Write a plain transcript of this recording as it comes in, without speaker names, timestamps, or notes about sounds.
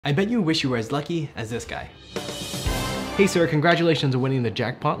I bet you wish you were as lucky as this guy. Hey sir, congratulations on winning the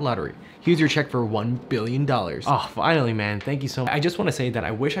jackpot lottery. Here's your check for $1 billion. Oh, finally, man, thank you so much. I just wanna say that I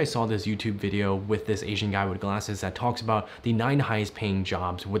wish I saw this YouTube video with this Asian guy with glasses that talks about the 9 highest paying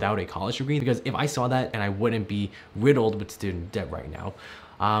jobs without a college degree, because if I saw that, and I wouldn't be riddled with student debt right now.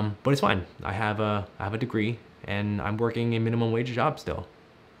 But it's fine. I have a degree and I'm working a minimum wage job still.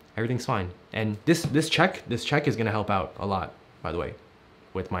 Everything's fine. And this check is gonna help out a lot, by the way,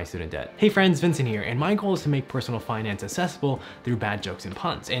 with my student debt. Hey friends, Vincent here, and my goal is to make personal finance accessible through bad jokes and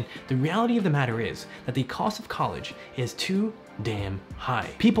puns. And the reality of the matter is that the cost of college is too damn high.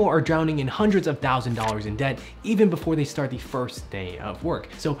 People are drowning in hundreds of thousands of dollars in debt even before they start the first day of work.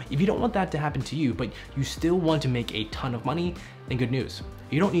 So if you don't want that to happen to you, but you still want to make a ton of money, then good news.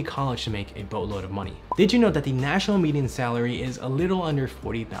 You don't need college to make a boatload of money. Did you know that the national median salary is a little under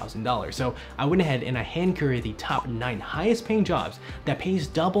 $40,000? So I went ahead and I hand-curated the top 9 highest paying jobs that pays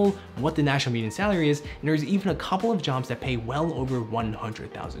double what the national median salary is, and there's even a couple of jobs that pay well over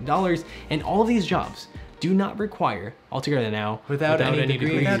 $100,000, and all of these jobs do not require, altogether now, without any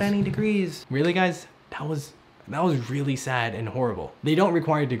degrees. Really guys? That was really sad and horrible. They don't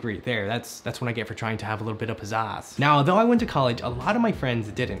require a degree. There, that's what I get for trying to have a little bit of pizzazz. Now, although I went to college, a lot of my friends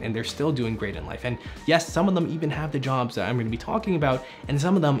didn't, and they're still doing great in life. And yes, some of them even have the jobs that I'm gonna be talking about, and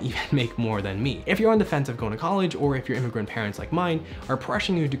some of them even make more than me. If you're on the fence of going to college, or if your immigrant parents like mine are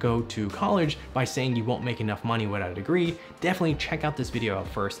pressuring you to go to college by saying you won't make enough money without a degree, definitely check out this video out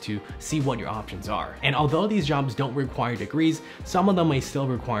first to see what your options are. And although these jobs don't require degrees, some of them may still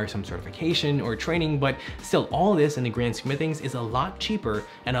require some certification or training, but still, all this in the grand scheme of things is a lot cheaper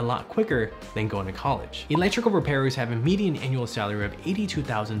and a lot quicker than going to college. Electrical repairers have a median annual salary of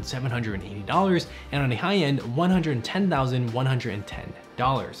 $82,780 and on the high end,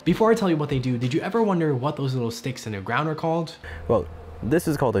 $110,110. Before I tell you what they do, did you ever wonder what those little sticks in the ground are called? Well, this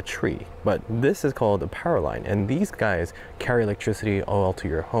is called a tree, but this is called a power line, and these guys carry electricity all to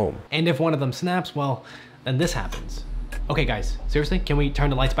your home. And if one of them snaps, well, then this happens. Okay guys, seriously, can we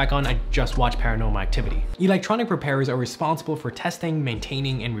turn the lights back on? I just watched Paranormal Activity. Electronic repairers are responsible for testing,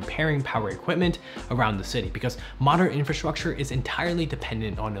 maintaining, and repairing power equipment around the city because modern infrastructure is entirely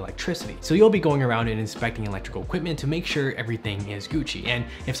dependent on electricity. So you'll be going around and inspecting electrical equipment to make sure everything is Gucci. And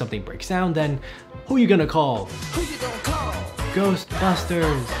if something breaks down, then who you gonna call? Who you gonna call?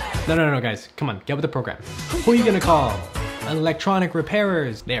 Ghostbusters. No, guys, come on, get with the program. Who you gonna call? Electronic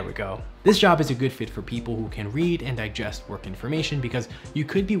repairers. There we go. This job is a good fit for people who can read and digest work information because you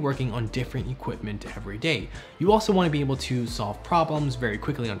could be working on different equipment every day. You also want to be able to solve problems very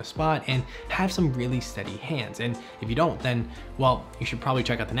quickly on the spot and have some really steady hands. And if you don't, then, well, you should probably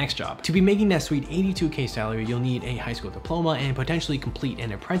check out the next job. To be making that sweet $82K salary, you'll need a high school diploma and potentially complete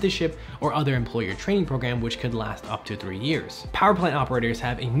an apprenticeship or other employer training program, which could last up to 3 years. Power plant operators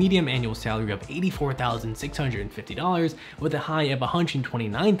have a medium annual salary of $84,650 with a high of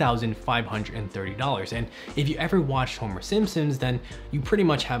 $129,530. And if you ever watched Homer Simpson's, then you pretty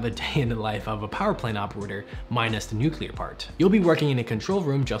much have a day in the life of a power plant operator minus the nuclear part. You'll be working in a control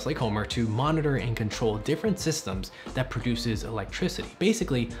room just like Homer to monitor and control different systems that produces electricity.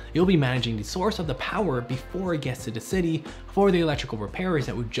 Basically, you'll be managing the source of the power before it gets to the city for the electrical repairers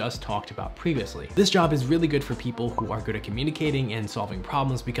that we just talked about previously. This job is really good for people who are good at communicating and solving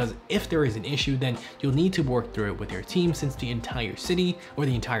problems because if there is an issue, then you'll need to work through it with your team since the entire city or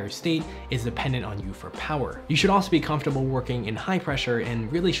the entire state is dependent on you for power. You should also be comfortable working in high pressure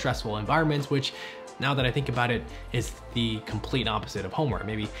and really stressful environments, which now that I think about it is the complete opposite of Homer.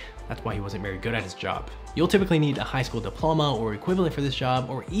 Maybe that's why he wasn't very good at his job. You'll typically need a high school diploma or equivalent for this job,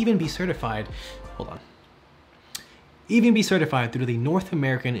 or even be certified, even be certified through the North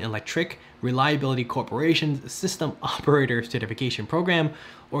American Electric Reliability Corporation's System Operator Certification Program,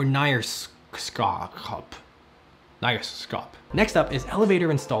 or NIRSCOP. Next up is elevator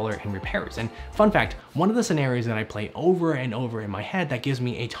installer and repairers. And fun fact, one of the scenarios that I play over and over in my head that gives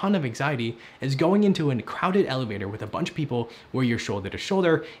me a ton of anxiety is going into a crowded elevator with a bunch of people where you're shoulder to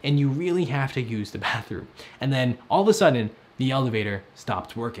shoulder and you really have to use the bathroom. And then all of a sudden, the elevator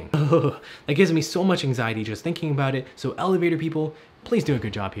stops working. That gives me so much anxiety just thinking about it. So elevator people, please do a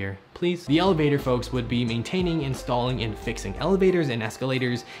good job here, please. The elevator folks would be maintaining, installing, and fixing elevators and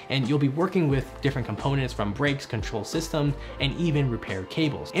escalators, and you'll be working with different components from brakes, control systems, and even repair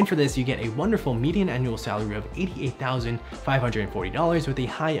cables. And for this, you get a wonderful median annual salary of $88,540 with a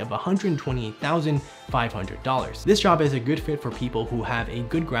high of $128,540 $500. This job is a good fit for people who have a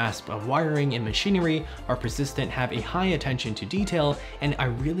good grasp of wiring and machinery, are persistent, have a high attention to detail, and are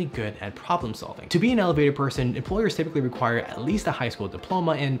really good at problem solving. To be an elevator person, employers typically require at least a high school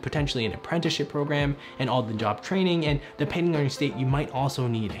diploma and potentially an apprenticeship program and all the job training, and depending on your state, you might also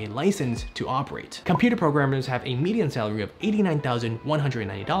need a license to operate. Computer programmers have a median salary of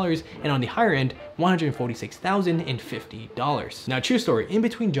 $89,190 and on the higher end, $146,050. Now, true story, in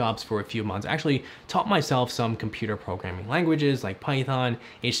between jobs for a few months, I actually taught myself some computer programming languages like Python,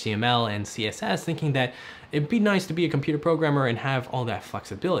 HTML, and CSS, thinking that it'd be nice to be a computer programmer and have all that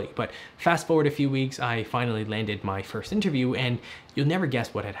flexibility. But fast forward a few weeks, I finally landed my first interview, and you'll never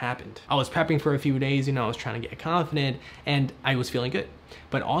guess what had happened. I was prepping for a few days, I was trying to get confident, and I was feeling good.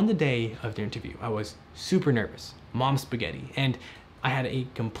 But on the day of the interview, I was super nervous, mom spaghetti, and I had a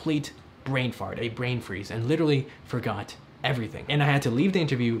complete brain fart, a brain freeze, and literally forgot everything. And I had to leave the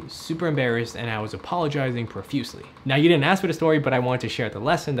interview super embarrassed, and I was apologizing profusely. Now, you didn't ask for the story, but I wanted to share the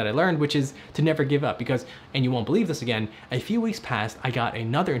lesson that I learned, which is to never give up, because, and you won't believe this again, a few weeks passed, I got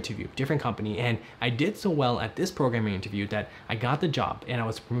another interview, different company, and I did so well at this programming interview that I got the job, and I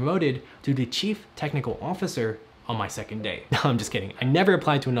was promoted to the chief technical officer on my second day. No, I'm just kidding. I never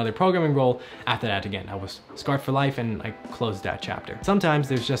applied to another programming role after that again. I was scarred for life, and I closed that chapter. Sometimes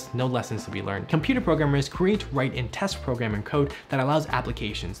there's just no lessons to be learned. Computer programmers create, write, and test programming code that allows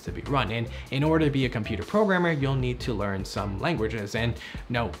applications to be run. And in order to be a computer programmer, you'll need to learn some languages. And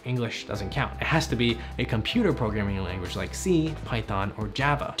no, English doesn't count. It has to be a computer programming language like C, Python, or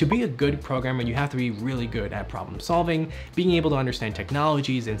Java. To be a good programmer, you have to be really good at problem solving, being able to understand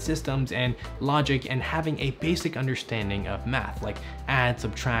technologies and systems and logic, and having a basic understanding of math like add,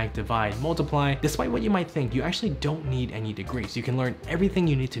 subtract, divide, multiply. Despite what you might think, you actually don't need any degrees. You can learn everything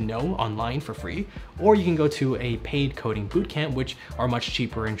you need to know online for free, or you can go to a paid coding bootcamp, which are much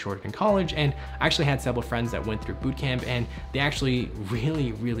cheaper and shorter than college. And I actually had several friends that went through bootcamp, and they actually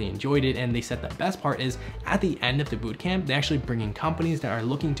really enjoyed it. And they said the best part is at the end of the bootcamp, they actually bring in companies that are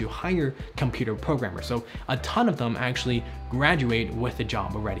looking to hire computer programmers. So a ton of them actually graduate with a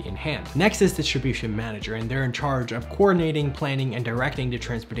job already in hand. Next is distribution manager, and they're in charge of coordinating, planning, and directing the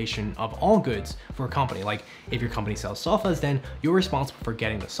transportation of all goods for a company. Like if your company sells sofas, then you're responsible for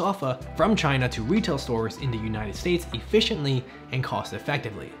getting the sofa from China to retail stores in the United States efficiently and cost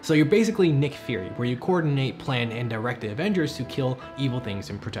effectively. So you're basically Nick Fury, where you coordinate, plan, and direct the Avengers to kill evil things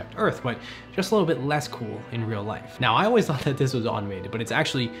and protect Earth, but just a little bit less cool in real life. Now, I always thought that this was automated, but it's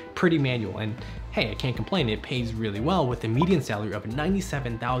actually pretty manual, and hey, I can't complain, it pays really well with a median salary of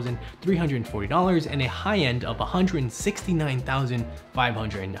 $97,340 and a high end of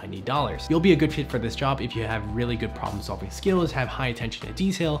 $169,590. You'll be a good fit for this job if you have really good problem solving skills, have high attention to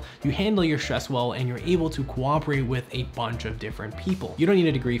detail, you handle your stress well, and you're able to cooperate with a bunch of different people. You don't need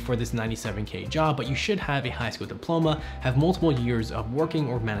a degree for this $97K job, but you should have a high school diploma, have multiple years of working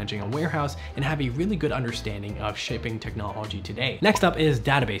or managing a warehouse, and have a really good understanding of shipping technology today. Next up is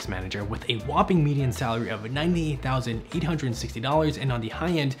database manager with a whopping median salary of $98,860 and on the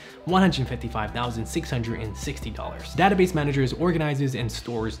high end, $155,660. Database managers organizes and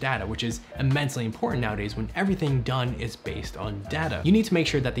stores data, which is immensely important nowadays when everything done is based on data. You need to make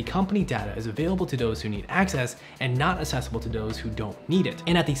sure that the company data is available to those who need access and not accessible to those who don't need it.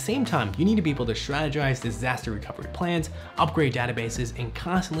 And at the same time, you need to be able to strategize disaster recovery plans, upgrade databases, and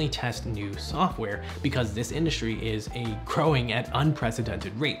constantly test new software, because this industry is growing at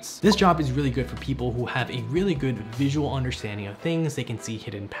unprecedented rates. This job is really good for people who have a really good visual understanding of things. They can see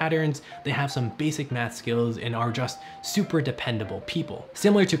hidden patterns, they have some basic math skills, and are just super dependable people.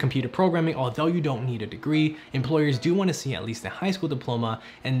 Similar to computer programming, although you don't need a degree, employers do want to see at least a high school diploma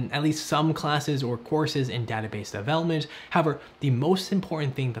and at least some classes or courses in database development. However, the most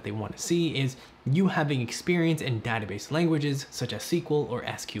important thing that they want to see is you having experience in database languages such as SQL or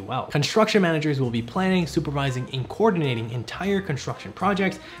SQL. Construction managers will be planning, supervising, and coordinating entire construction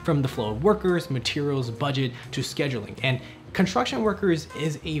projects from the flow of workers, materials, budget, to scheduling. And construction workers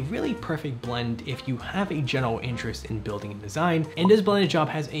is a really perfect blend if you have a general interest in building and design, and this blended job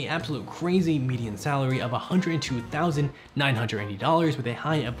has an absolute crazy median salary of $102,980 with a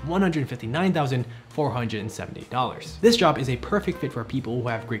high of $159,470. This job is a perfect fit for people who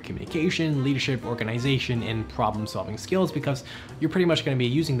have great communication, leadership, organization, and problem solving skills, because you're pretty much going to be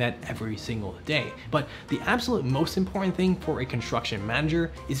using that every single day. But the absolute most important thing for a construction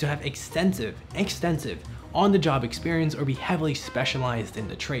manager is to have extensive on-the-job experience or be heavily specialized in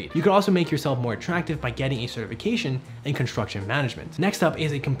the trade. You could also make yourself more attractive by getting a certification in construction management. Next up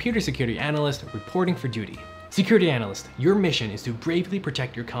is a computer security analyst reporting for duty. Security analyst, your mission is to bravely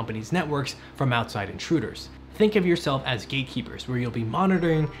protect your company's networks from outside intruders. Think of yourself as gatekeepers, where you'll be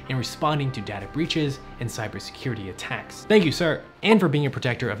monitoring and responding to data breaches and cybersecurity attacks. Thank you, sir. And for being a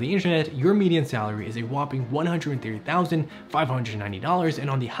protector of the internet, your median salary is a whopping $130,590, and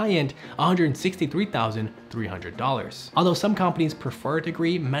on the high end, $163,300. Although some companies prefer a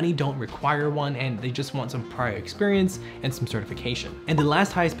degree, many don't require one, and they just want some prior experience and some certification. And the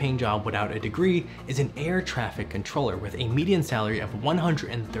last highest paying job without a degree is an air traffic controller with a median salary of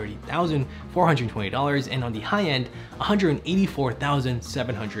 $130,420, and on the high end,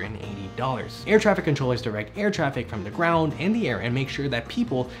 $184,780. Air traffic controllers direct air traffic from the ground and the air and make sure that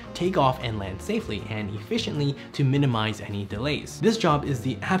people take off and land safely and efficiently to minimize any delays. This job is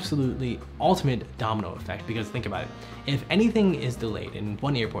the absolutely ultimate domino effect, because think about it. If anything is delayed in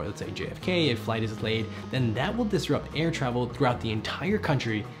one airport, let's say JFK, if flight is delayed, then that will disrupt air travel throughout the entire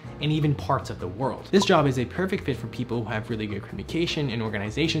country and even parts of the world. This job is a perfect fit for people who have really good communication and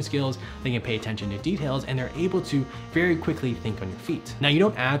organization skills. They can pay attention to details, and they're able to very quickly think on your feet. Now, you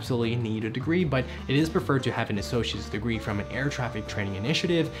don't absolutely need a degree, but it is preferred to have an associate's degree from an air traffic training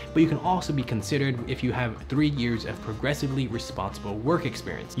initiative, but you can also be considered if you have 3 years of progressively responsible work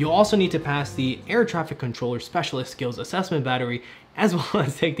experience. You'll also need to pass the Air Traffic Controller Specialist Skills Assessment Battery, as well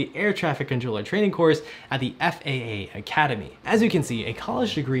as take the air traffic controller training course at the FAA Academy. As you can see, a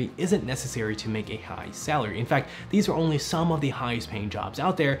college degree isn't necessary to make a high salary. In fact, these are only some of the highest paying jobs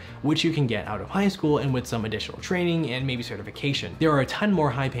out there, which you can get out of high school and with some additional training and maybe certification. There are a ton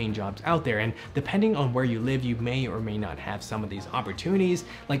more high paying jobs out there, and depending on where you live, you may or may not have some of these opportunities.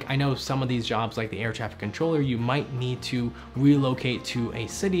 Like, I know some of these jobs, like the air traffic controller, you might need to relocate to a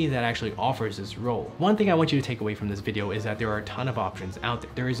city that actually offers this role. One thing I want you to take away from this video is that there are a ton of options out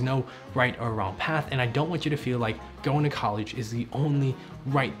there. There is no right or wrong path, and I don't want you to feel like going to college is the only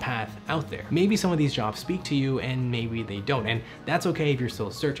right path out there. Maybe some of these jobs speak to you and maybe they don't, and that's okay if you're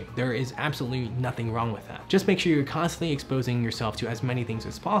still searching. There is absolutely nothing wrong with that. Just make sure you're constantly exposing yourself to as many things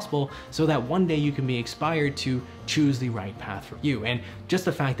as possible so that one day you can be inspired to choose the right path for you. And just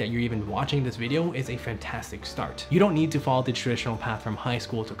the fact that you're even watching this video is a fantastic start. You don't need to follow the traditional path from high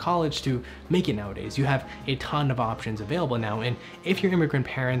school to college to make it nowadays. You have a ton of options available now, and if your immigrant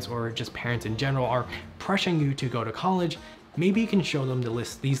parents or just parents in general are pressuring you to go to college, maybe you can show them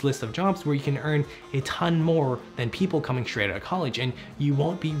these lists of jobs where you can earn a ton more than people coming straight out of college, and you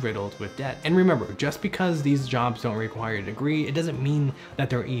won't be riddled with debt. And remember, just because these jobs don't require a degree, it doesn't mean that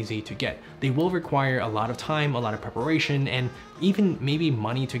they're easy to get. They will require a lot of time, a lot of preparation, and even maybe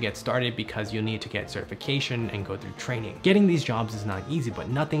money to get started, because you'll need to get certification and go through training. Getting these jobs is not easy, but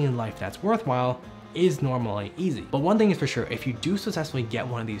nothing in life that's worthwhile is normally easy. But one thing is for sure, if you do successfully get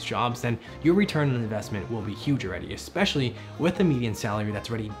one of these jobs, then your return on investment will be huge already, especially with a median salary that's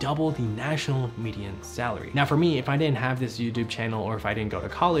already double the national median salary. Now for me, if I didn't have this YouTube channel, or if I didn't go to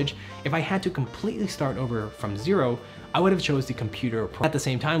college, if I had to completely start over from zero, I would have chose the computer pro. At the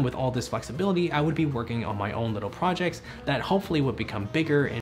same time, with all this flexibility, I would be working on my own little projects that hopefully would become bigger and